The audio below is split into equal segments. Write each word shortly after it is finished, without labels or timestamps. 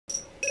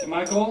Hey,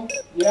 Michael?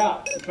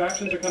 Yeah.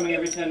 Contractions are coming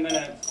every 10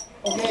 minutes.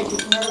 Okay,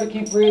 just remember to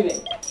keep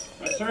breathing.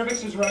 My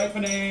cervix is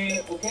ripening.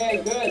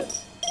 Okay, good.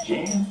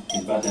 Jan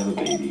is about to have a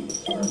baby with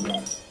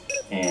Swerve,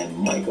 and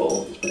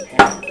Michael is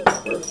preparing for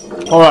the birth of her.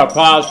 Hold up,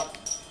 pause.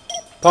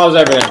 Pause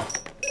everything.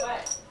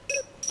 What?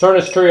 Turn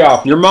this tree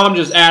off. Your mom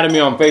just added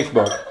me on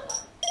Facebook.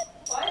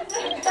 Why is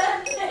that a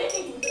bad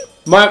thing?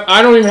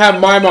 I don't even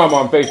have my mom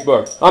on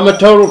Facebook. I'm a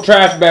total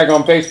trash bag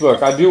on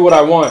Facebook. I do what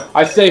I want.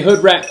 I say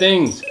hood rat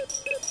things.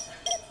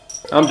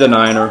 I'm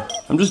denying her.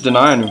 I'm just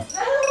denying her.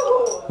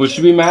 No! Would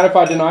she be mad if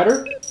I denied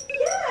her?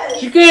 Yes!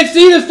 She can't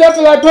see the stuff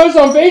that I post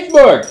on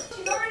Facebook.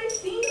 She's already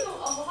seen a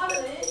lot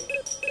of it.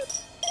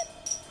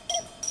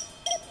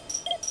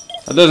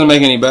 That doesn't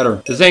make any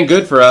better. This ain't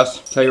good for us.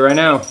 I'll tell you right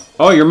now.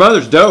 Oh, your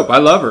mother's dope. I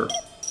love her.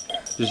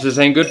 This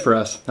ain't good for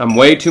us. I'm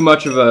way too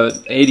much of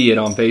an idiot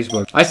on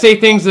Facebook. I say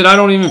things that I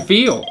don't even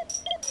feel.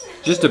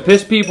 Just to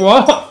piss people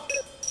off.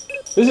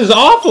 This is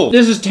awful.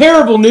 This is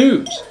terrible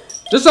news.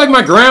 Just like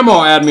my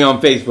grandma added me on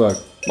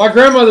Facebook. My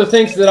grandmother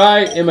thinks that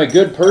I am a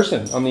good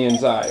person on the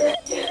inside. You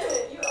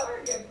are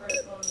a good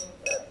person on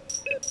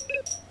the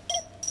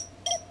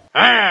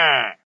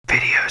inside.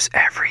 Videos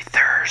every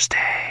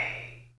Thursday.